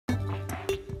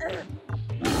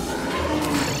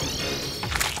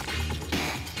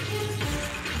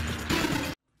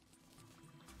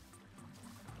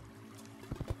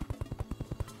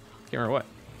Can't remember what.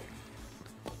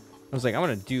 I was like, I'm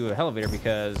gonna do an elevator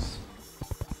because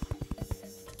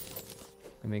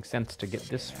it makes sense to get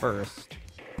this first.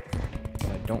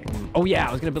 I don't. Oh yeah,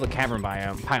 I was gonna build a cavern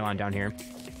pylon down here.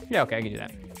 Yeah, okay, I can do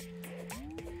that.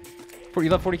 You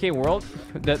love 40K World?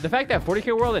 The fact that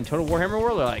 40K World and Total Warhammer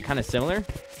World are like kind of similar.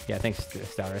 Yeah, thanks,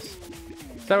 Stowers.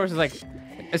 Stowers is like,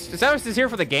 Stowers is here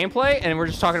for the gameplay, and we're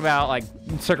just talking about like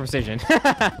circumcision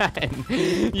and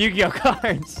Yu-Gi-Oh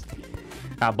cards.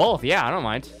 Both, yeah, I don't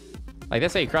mind. Like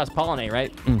that's how you cross-pollinate,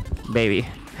 right? Baby,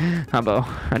 Humbo,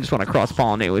 I just want to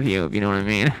cross-pollinate with you, if you know what I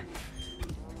mean.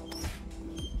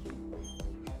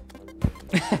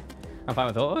 I'm fine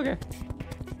with all. Okay.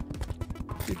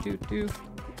 Do.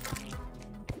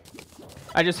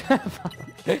 I just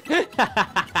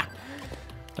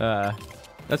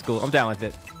that's cool. I'm down with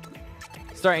it.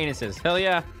 Star anuses. Hell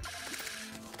yeah.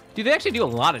 Dude, they actually do a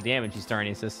lot of damage, these star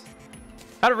anuses.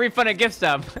 How to refund a gift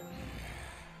stub.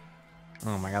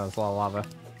 Oh my god, that's a lot of lava.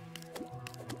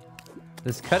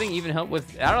 Does cutting even help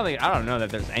with... I don't know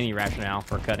that there's any rationale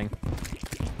for cutting.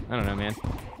 I don't know, man.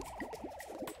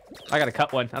 I gotta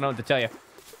cut one. I don't know what to tell you.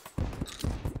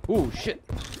 Ooh, shit.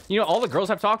 You know, all the girls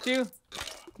I've talked to,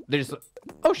 they just...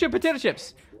 Oh shit, potato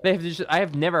chips. They have just... I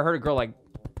have never heard a girl like,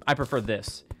 I prefer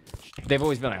this. They've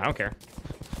always been like, I don't care.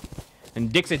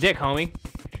 And dick's a dick, homie.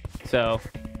 So,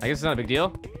 I guess it's not a big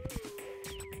deal.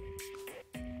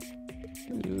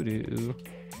 Doo-doo.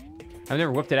 I've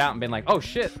never whipped it out and been like, oh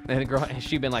shit. And the girl,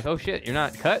 she'd been like, oh shit, you're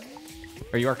not cut?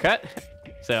 Or you are cut?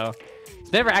 So,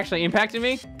 it's never actually impacted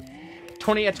me.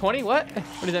 20 at 20? What?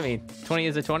 What does that mean? 20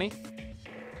 is a 20?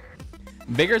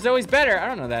 Bigger is always better. I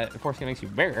don't know that foreskin makes you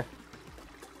bigger.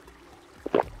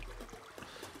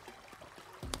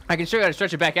 I can show you how to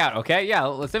stretch it back out, okay? Yeah,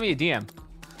 let's send me a DM.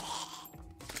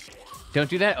 Don't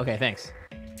do that? Okay, thanks.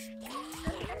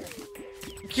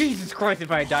 Jesus Christ,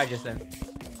 if I died just then.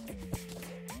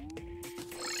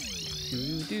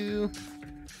 Doo-doo.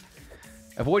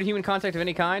 Avoid human contact of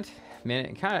any kind. Man,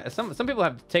 it kind of some people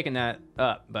have taken that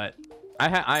up, but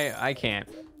I can't.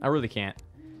 I really can't.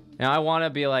 Now I want to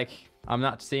be like, I'm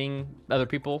not seeing other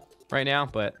people right now,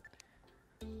 but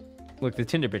look, the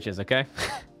Tinder bitches, okay?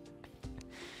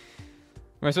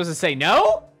 Am I supposed to say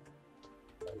no?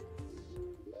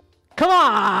 Come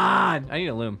on! I need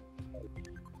a loom.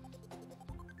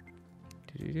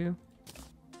 Doo-doo-doo.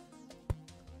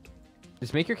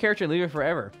 Just make your character and leave it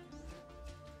forever.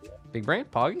 Big brain?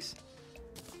 Poggies?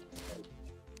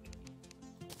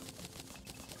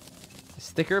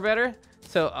 Sticker better?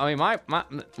 So, I mean,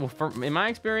 in my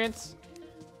experience,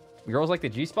 girls like the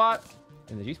G-spot,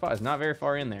 and the G-spot is not very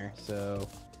far in there, so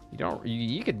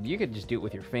you could just do it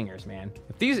with your fingers, man.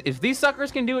 If these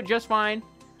suckers can do it just fine,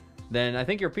 then I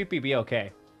think your pee-pee be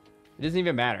okay. It doesn't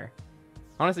even matter.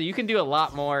 Honestly, you can do a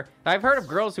lot more. I've heard of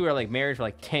girls who are like married for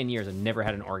like 10 years and never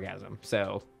had an orgasm.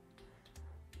 So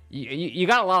you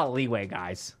got a lot of leeway,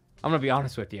 guys. I'm gonna be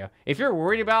honest with you. If you're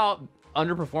worried about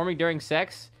underperforming during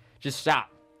sex, just stop.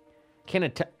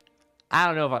 I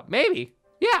don't know if maybe.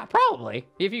 Yeah, probably.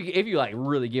 If you like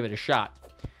really give it a shot.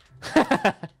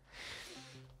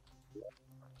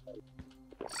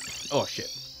 Oh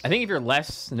shit. I think if you're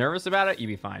less nervous about it, you'd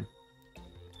be fine.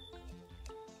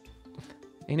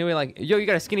 Anyway, like, yo, you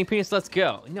got a skinny penis, let's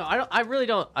go. No, I really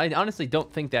don't. I honestly don't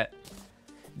think that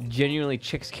genuinely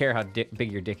chicks care how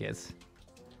big your dick is.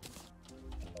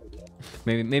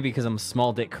 Maybe because I'm a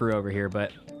small dick crew over here,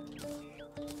 but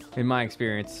in my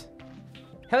experience.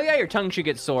 Hell yeah, your tongue should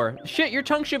get sore. Shit, your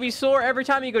tongue should be sore every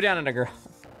time you go down on a girl.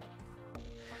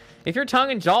 If your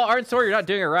tongue and jaw aren't sore, you're not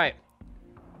doing it right.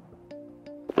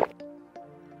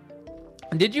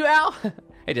 Did you, Al?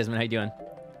 Hey, Desmond, how you doing?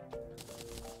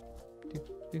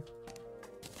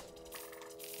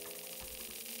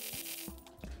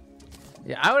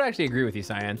 Yeah, I would actually agree with you,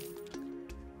 Cyan.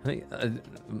 I think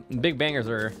big bangers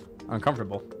are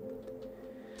uncomfortable.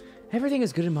 Everything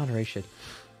is good in moderation.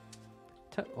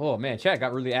 Oh man, chat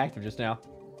got really active just now.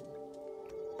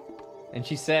 And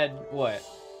she said, what?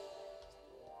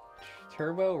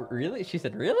 Turbo, really? She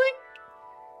said, really?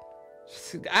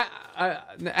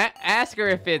 Ask her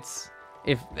if it's,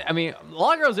 I mean, a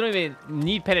lot of girls don't even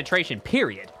need penetration,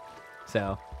 period.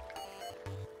 So,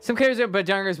 some characters, but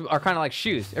youngers are kind of like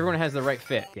shoes. Everyone has the right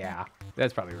fit. Yeah,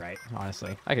 that's probably right,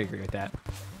 honestly. I could agree with that.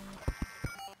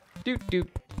 Doot, doot.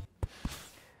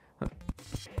 Huh.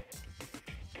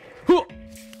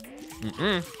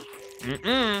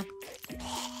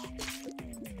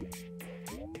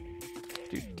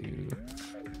 Doot, doot.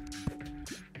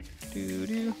 Doot,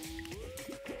 doot.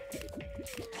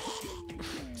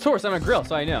 Source, I'm a grill,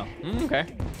 so I know. Okay.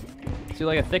 So you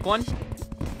like a thick one?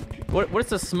 What's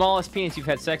the smallest penis you've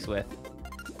had sex with,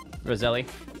 Roselli?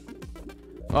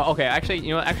 Well, okay, actually, you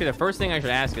know what? Actually, the first thing I should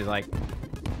ask is, like,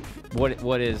 what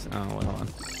is... Oh, wait, hold on.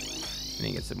 I need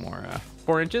to get some more,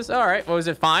 4 inches. All right, well, was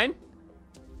it fine?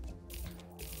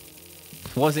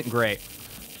 Wasn't great.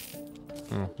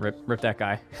 Oh, rip that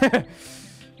guy.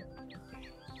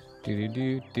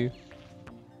 Do.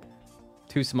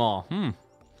 Too small.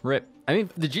 Rip. I mean,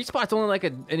 the G-spot's only like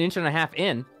an inch and a half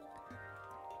in.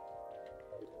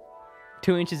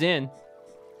 2 inches in.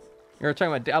 You're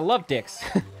talking about... I love dicks.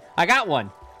 I got one.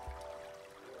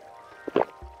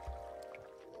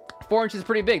 4 inches is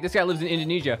pretty big. This guy lives in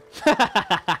Indonesia.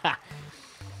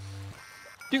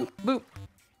 Doop, boop.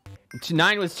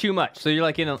 9 was too much. So you're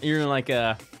like you're in like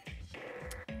a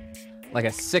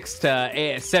 6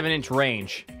 to 7 inch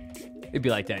range. It'd be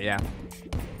like that, yeah.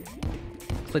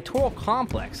 Clitoral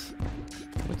complex.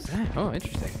 What's that? Oh,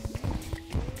 interesting.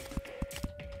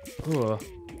 Ooh.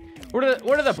 What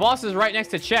are the bosses right next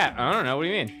to chat? I don't know. What do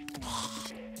you mean?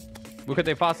 What could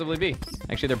they possibly be?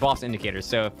 Actually, they're boss indicators.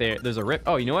 So if there's a rip...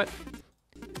 Oh, you know what?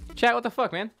 Chat, what the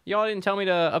fuck, man? Y'all didn't tell me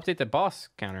to update the boss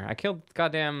counter. I killed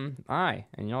goddamn Eye,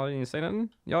 and y'all didn't say nothing?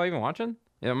 Y'all even watching?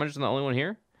 Yeah, am I just the only one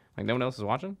here? Like, no one else is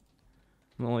watching?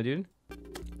 I'm the only dude?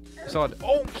 I saw it.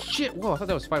 Oh, shit! Whoa, I thought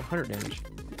that was 500 damage.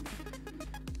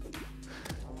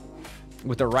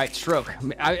 With the right stroke.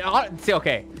 I see,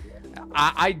 okay.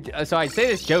 So I say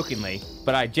this jokingly,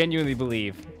 but I genuinely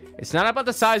believe it's not about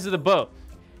the size of the boat.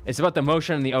 It's about the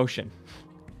motion in the ocean.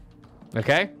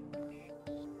 Okay?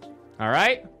 All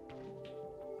right?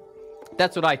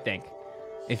 That's what I think.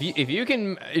 If you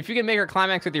can make her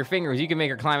climax with your fingers, you can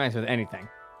make her climax with anything.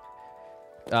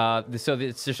 So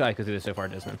it's just I could do this so far,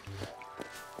 Desmond.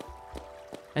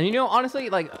 And you know, honestly,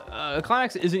 like a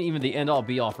climax isn't even the end all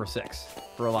be all for 6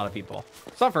 for a lot of people.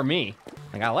 It's not for me.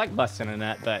 Like I like busting in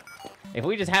that, but if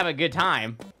we just have a good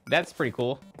time, that's pretty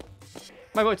cool.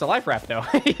 My boat's a life raft though.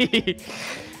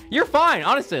 You're fine,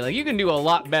 honestly. Like you can do a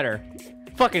lot better.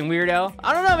 Fucking weirdo.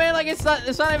 I don't know, man. Like it's not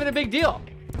even a big deal.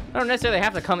 I don't necessarily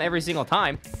have to come every single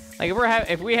time. Like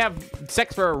if we have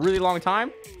sex for a really long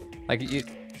time, like you.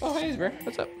 Oh hey, bro.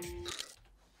 What's up?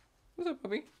 What's up,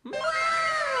 puppy? What's that?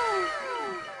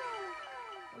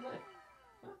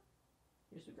 Huh?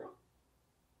 You're a sweet girl.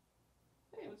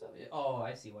 Hey, what's up? Oh,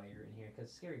 I see why you're in here.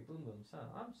 Cause scary boom booms. Huh?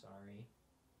 I'm sorry.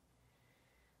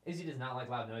 Izzy does not like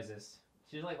loud noises.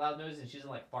 She doesn't like loud noises, and she doesn't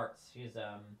like farts.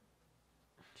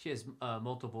 She has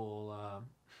multiple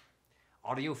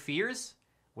audio fears,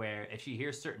 where if she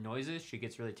hears certain noises, she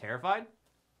gets really terrified.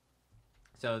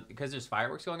 So because there's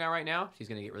fireworks going on right now, she's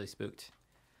gonna get really spooked.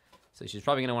 So she's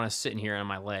probably gonna want to sit in here on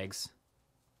my legs,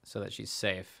 so that she's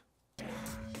safe.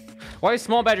 Why is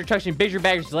small badger touching bigger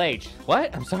badger's leg?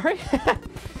 What? I'm sorry.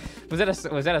 was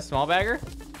that a small bagger?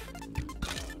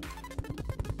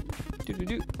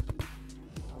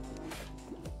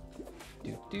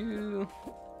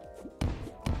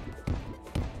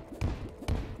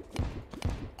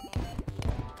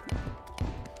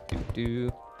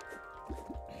 Do.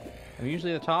 I'm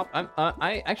usually the top.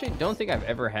 I actually don't think I've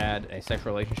ever had a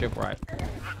sexual relationship where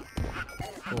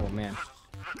oh man.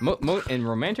 In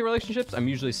romantic relationships, I'm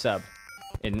usually sub.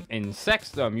 In sex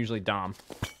though, I'm usually dom.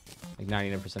 Like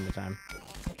 99% of the time.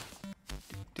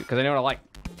 Because I know what I like.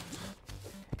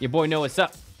 Your boy know what's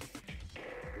up.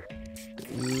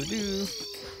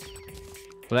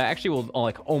 But I actually will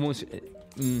like almost.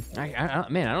 Man,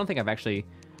 I don't think I've actually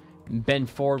been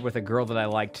forward with a girl that I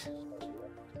liked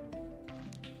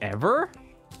ever.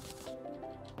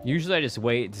 Usually, I just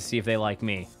wait to see if they like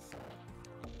me.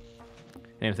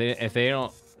 And if they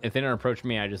don't approach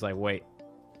me, I just like wait,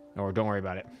 or don't worry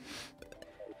about it.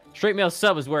 Straight male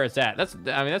sub is where it's at. I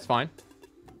mean that's fine.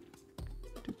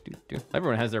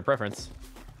 Everyone has their preference.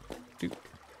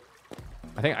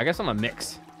 I guess I'm a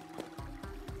mix.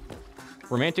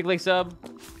 Romantically sub,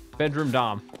 bedroom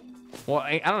dom. Well,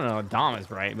 I don't know what dom is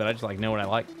right, but I just like know what I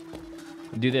like.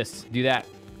 Do this, do that.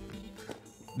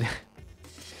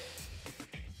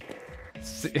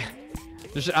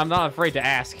 I'm not afraid to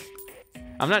ask.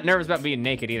 I'm not nervous about being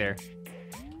naked either.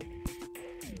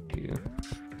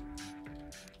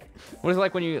 What is it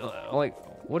like when you like?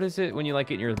 What is it when you like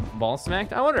getting your balls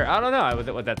smacked? I wonder. I don't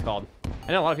know what that's called.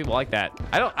 I know a lot of people like that.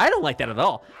 I don't like that at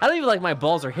all. I don't even like my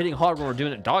balls are hitting hard when we're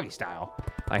doing it doggy style.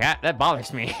 Like that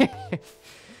bothers me.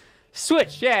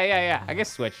 Switch. Yeah. I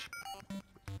guess switch.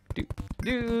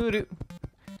 Do.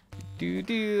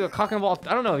 A cock and ball.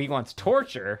 I don't know if he wants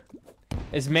torture.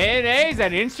 Is mayonnaise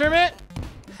an instrument?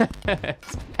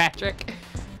 Patrick.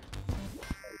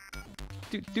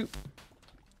 Do.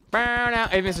 Burn out.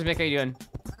 Hey, Mrs. Mick, how you doing?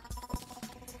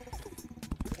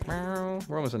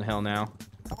 We're almost in hell now.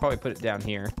 I'll probably put it down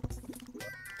here.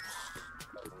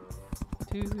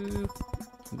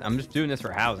 I'm just doing this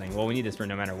for housing. Well, we need this for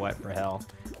no matter what, for hell.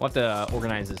 We'll have to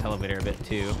organize this elevator a bit,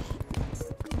 too.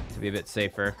 To be a bit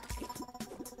safer.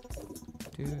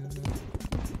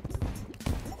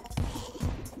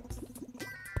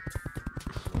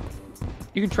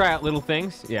 You can try out little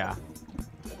things. Yeah.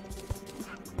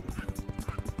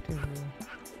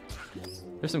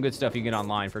 There's some good stuff you can get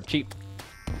online for cheap.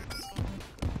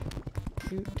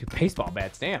 Dude, baseball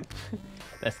bats, damn.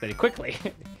 That's pretty quickly.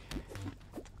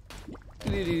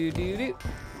 Okay,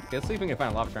 let's see if we can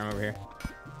find a lava charm over here.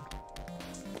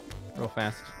 Real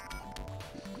fast.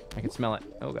 I can smell it.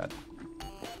 Oh god.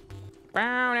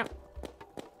 Brown out.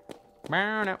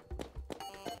 Brown out.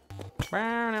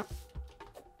 Brown out.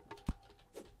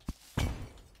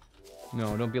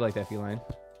 No, don't be like that, feline.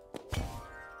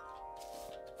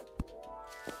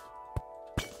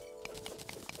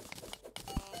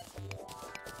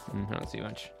 I don't see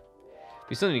much.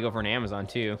 We still need to go for an Amazon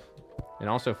too, and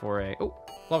also for a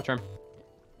lava charm.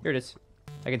 Here it is.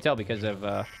 I can tell because of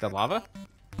the lava.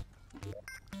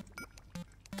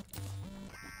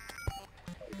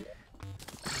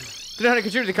 Don't know how to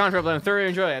contribute to the content, but I'm thoroughly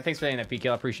enjoying it. Thanks for saying that,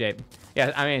 PK. I appreciate it.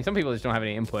 Yeah, I mean, some people just don't have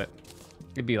any input.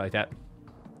 It'd be like that.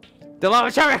 The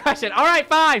lava charm question. All right,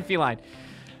 fine, feline.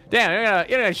 Damn,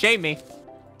 you're gonna shame me.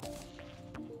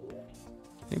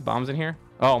 Any bombs in here?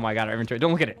 Oh my god, our inventory.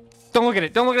 Don't look at it. Don't look at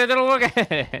it. Don't look at it. Don't look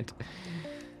at it.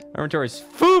 Our inventory is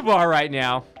foobar right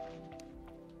now.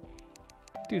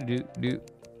 Do.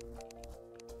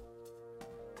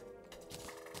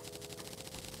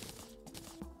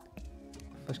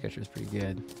 Flesh catcher is pretty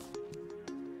good.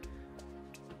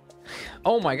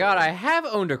 Oh my god, I have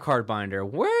owned a card binder.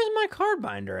 Where's my card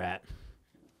binder at?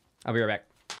 I'll be right back.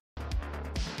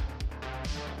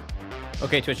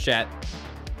 Okay, Twitch chat.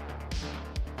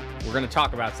 We're gonna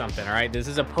talk about something, all right? This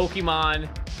is a Pokemon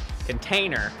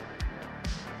container.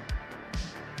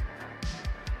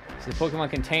 This is a Pokemon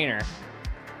container.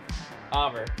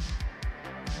 However,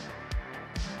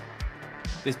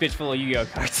 this bitch full of Yu-Gi-Oh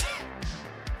cards.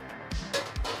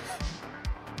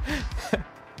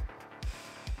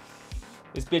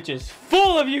 This bitch is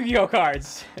full of Yu-Gi-Oh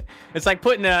cards. It's like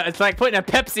putting a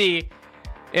Pepsi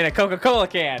in a Coca-Cola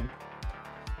can.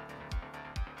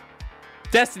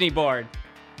 Destiny board.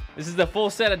 This is the full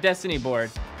set of Destiny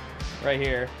board right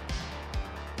here.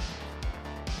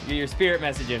 Get your spirit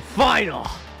message in. Final.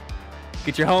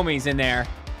 Get your homies in there.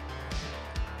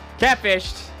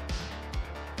 Catfished.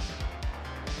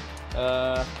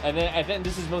 And then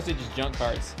this is mostly just junk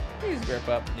cards. Please grip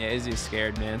up. Yeah, Izzy's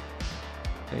scared, man.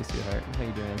 Hey, sweetheart. How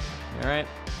you doing? All right?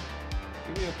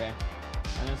 You'll be okay.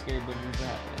 I know scary boogers are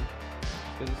happening.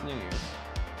 Because it's New Year's.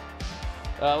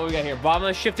 What we got here?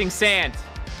 Bottomless shifting sand.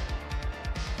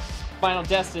 Final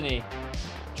Destiny.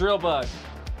 Drill bug.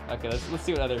 Okay, let's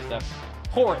see what other stuff.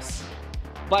 Horse.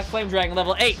 Black Flame Dragon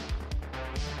level 8.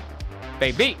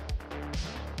 Baby.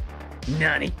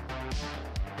 Nani.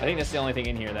 I think that's the only thing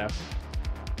in here though.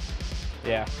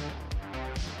 Yeah.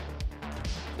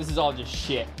 This is all just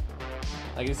shit.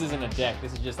 Like this isn't a deck.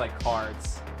 This is just like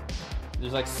cards.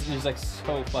 There's like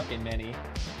so fucking many.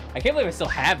 I can't believe I still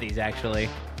have these actually.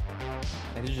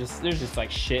 Like, there's just like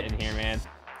shit in here, man.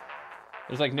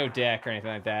 There's like no deck or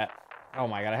anything like that. Oh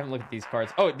my god, I haven't looked at these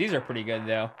cards. Oh, these are pretty good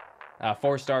though.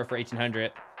 4-star for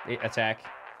 1800 attack.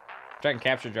 Dragon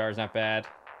Capture Jar is not bad.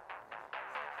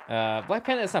 Black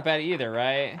Panda, not bad either,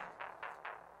 right?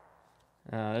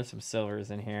 There's some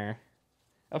silvers in here.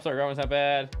 Upstart Garment's not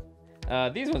bad.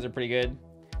 These ones are pretty good.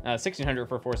 1600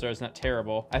 for 4 stars, not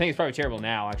terrible. I think it's probably terrible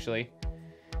now, actually.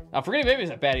 Forgetting Baby's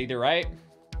not bad either, right?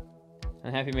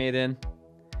 Unhappy Maiden.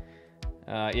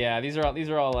 Yeah, these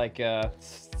are all like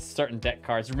starting deck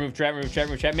cards. Remove trap, remove trap,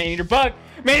 remove trap. Man Eater Bug,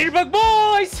 Man Eater Bug,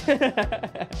 boys!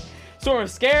 Storm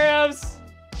of Scarabs.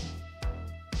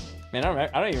 Man, I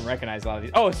don't even recognize a lot of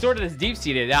these. Oh, Sword of this Deep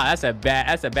Seated. Yeah, that's a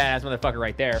badass motherfucker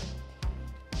right there.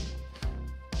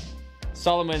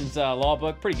 Solomon's Law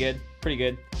Book, pretty good, pretty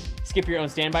good. Skip your own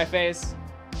standby phase.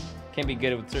 Can be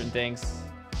good with certain things.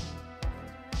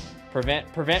 Prevent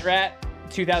Rat,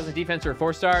 2000 defense for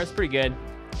 4 stars, pretty good.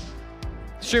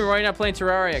 Streamer, why are you not playing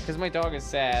Terraria? Because my dog is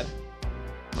sad.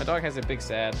 My dog has a big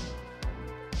sad.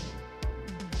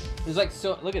 There's like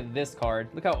so. Look at this card.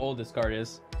 Look how old this card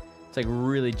is. It's like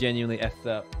really genuinely effed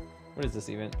up. What is this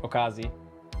even? Okazi.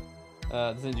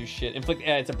 Doesn't do shit. Inflict.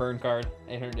 Yeah, it's a burn card.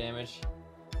 800 damage.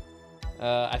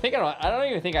 I don't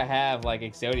even think I have like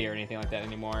Exodia or anything like that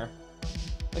anymore.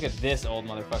 Look at this old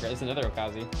motherfucker. This is another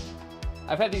Okazi.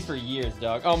 I've had these for years,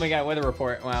 dog. Oh my god, weather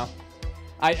report. Wow.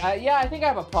 Yeah, I think I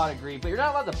have a pot of greed, but you're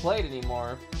not allowed to play it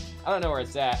anymore. I don't know where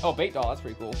it's at. Oh, Bait Doll. That's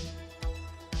pretty cool.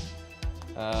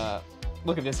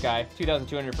 Look at this guy.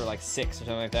 2,200 for like 6 or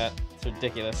something like that. It's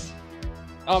ridiculous.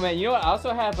 Oh man, you know what? I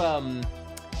also have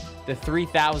the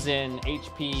 3000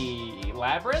 HP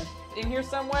Labyrinth in here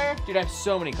somewhere. Dude, I have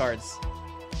so many cards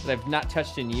that I've not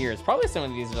touched in years. Probably some of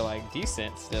these are like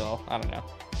decent still. I don't know.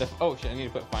 Oh shit, I need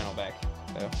to put final back.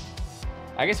 So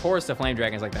I guess Horus the Flame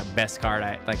Dragon is like the best card,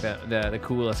 the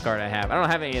coolest card I have. I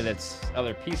don't have any of its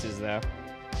other pieces though.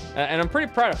 And I'm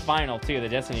pretty proud of Final too, the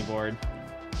Destiny board.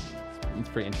 It's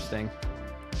pretty interesting.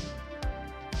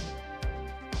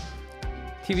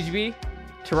 TVGB,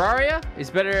 Terraria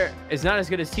is not as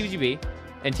good as TVGB,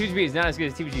 and TVGB is not as good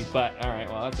as TVG's butt. All right,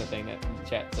 well that's the thing that the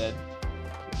chat said.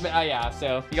 But yeah,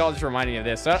 so y'all just reminded me of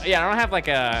this. So yeah, I don't have like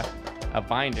a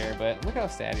binder, but look how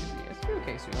sad he is. You're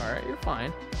okay, sweetheart. You're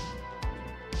fine.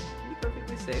 You're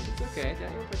perfectly safe. It's okay.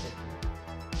 Yeah, you're perfect.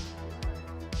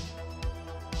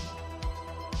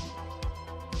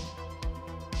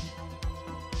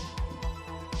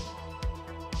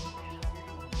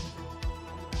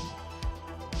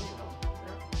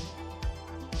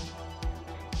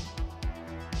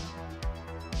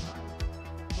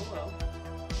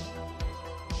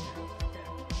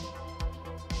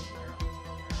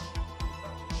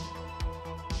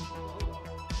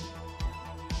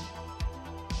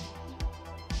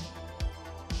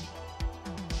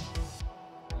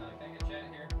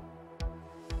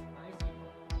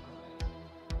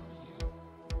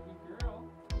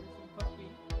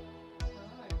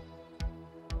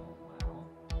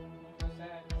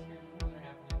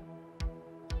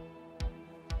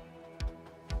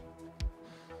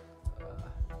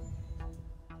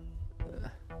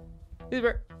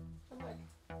 Uber.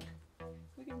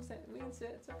 We can sit.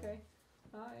 It's okay.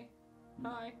 Hi.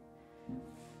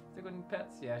 Is it going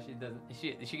pets? Yeah, she doesn't.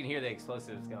 She can hear the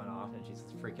explosives going off, and she's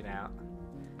freaking out.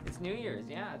 It's New Year's.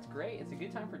 Yeah, it's great. It's a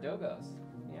good time for doggos.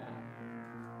 Yeah.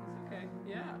 It's okay.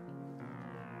 Yeah.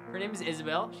 Her name is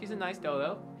Isabel. She's a nice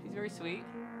doggo. She's very sweet.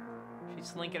 She's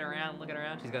slinking around, looking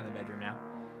around. She's got in the bedroom now.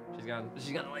 She's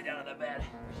gonna lay down on the bed.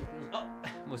 She feels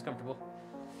most comfortable.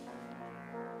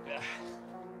 Yeah.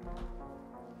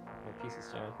 My piece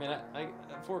is giant. Man, I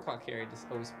 4 o'clock carry just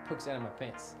always pokes out of my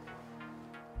pants.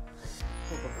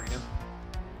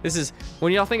 This is,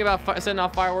 when y'all think about setting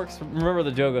off fireworks, remember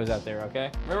the doggos out there, okay?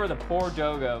 Remember the poor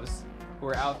doggos who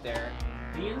are out there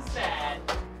being sad.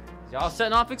 Y'all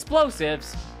setting off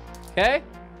explosives, okay?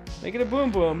 Making the boom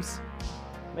booms.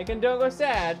 Making doggos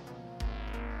sad.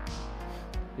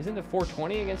 Isn't the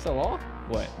 420 against the law?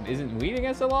 What, isn't weed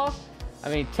against the law? I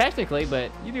mean, technically,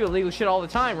 but you do illegal shit all the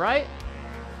time, right?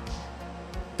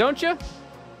 Don't you?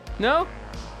 No?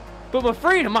 But my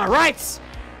freedom, my rights,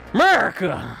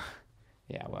 America.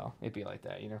 Yeah, well, it'd be like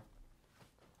that, you know.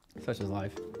 Such is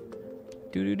life.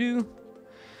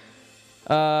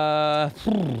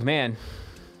 Man,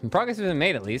 progress has been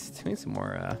made at least. We need some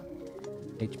more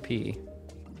HP.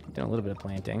 Doing a little bit of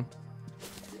planting.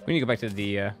 We need to go back to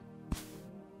the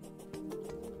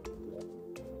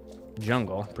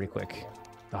jungle pretty quick.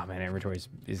 Oh man, inventory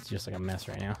is just like a mess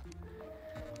right now.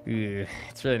 Ugh,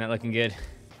 it's really not looking good.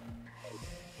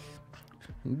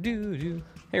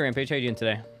 Hey Rampage, how you doing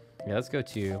today? Yeah, let's go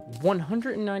to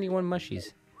 191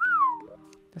 mushies.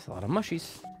 That's a lot of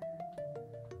mushies.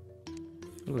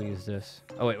 We'll use this.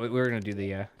 Oh wait, we were gonna do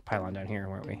the pylon down here,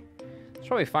 weren't we? Let's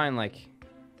probably find like.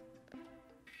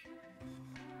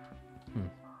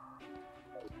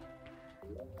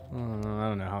 I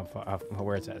don't know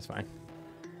where it's at. It's fine.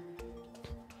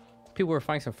 People were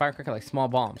finding some firecracker like small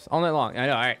bombs all night long. I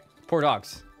know. All right, poor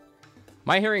dogs.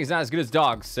 My hearing is not as good as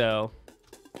dogs, so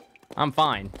I'm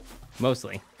fine,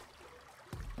 mostly.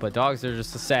 But dogs are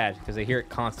just so sad because they hear it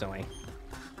constantly.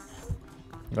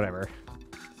 Whatever.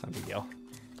 It's not a big deal.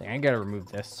 Dang, I gotta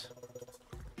remove this.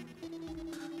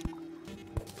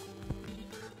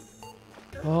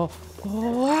 Oh,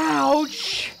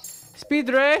 ouch! Speed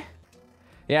ray.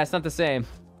 Yeah, it's not the same.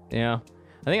 You know,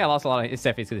 I think I lost a lot of. It's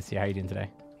Seffi. It's good to see you. How you doing today?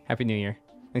 Happy New Year.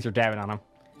 Thanks for dabbing on him.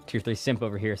 Tier 3 simp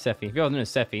over here, Seffi. If y'all know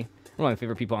Seffi, one of my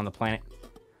favorite people on the planet.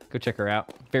 Go check her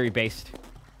out. Very based,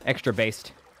 extra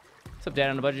based. What's up, Dad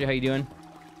on the budget? How you doing?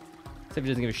 Seffi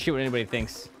doesn't give a shit what anybody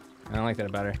thinks. I don't like that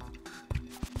about her.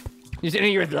 You're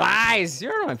sitting here with lies.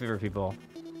 You're one of my favorite people.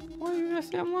 Why are you gonna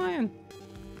say I'm lying?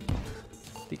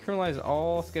 Decriminalize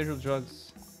all scheduled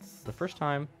drugs. For the first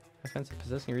time, offensive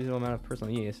possessing a reasonable amount of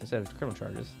personal use instead of criminal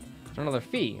charges. There's another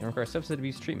fee and requires substance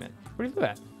abuse treatment. Where do you live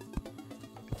at?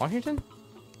 Washington?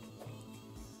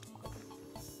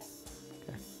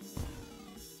 Okay.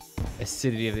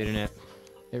 Acidity of the internet.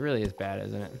 It really is bad,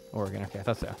 isn't it? Oregon. Okay, I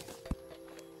thought so.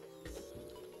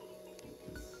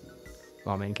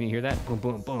 Oh man, can you hear that? Boom,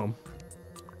 boom, boom.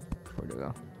 Where'd it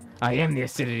go? I am the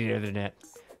acidity of the internet.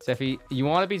 Seffi, you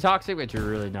want to be toxic, but you're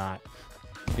really not.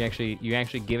 You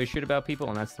actually give a shit about people,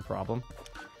 and that's the problem.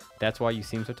 That's why you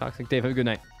seem so toxic. Dave, have a good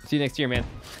night. See you next year, man.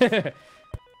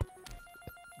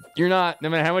 You're not, no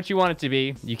matter how much you want it to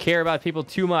be, you care about people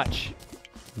too much.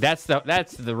 That's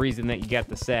the reason that you get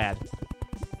the sad.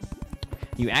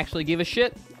 You actually give a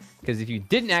shit, because if you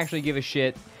didn't actually give a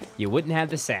shit, you wouldn't have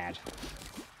the sad.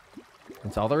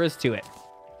 That's all there is to it.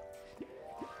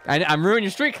 I'm ruining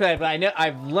your streak cred, but I know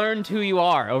I've learned who you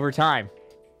are over time.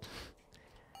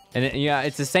 And yeah,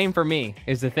 it's the same for me,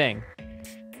 is the thing.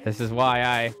 This is why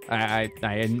I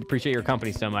appreciate your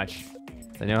company so much.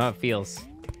 I know how it feels.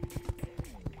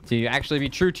 To actually be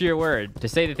true to your word, to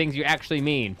say the things you actually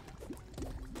mean,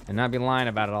 and not be lying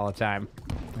about it all the time,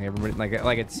 like everybody,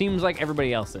 like it seems like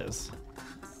everybody else is.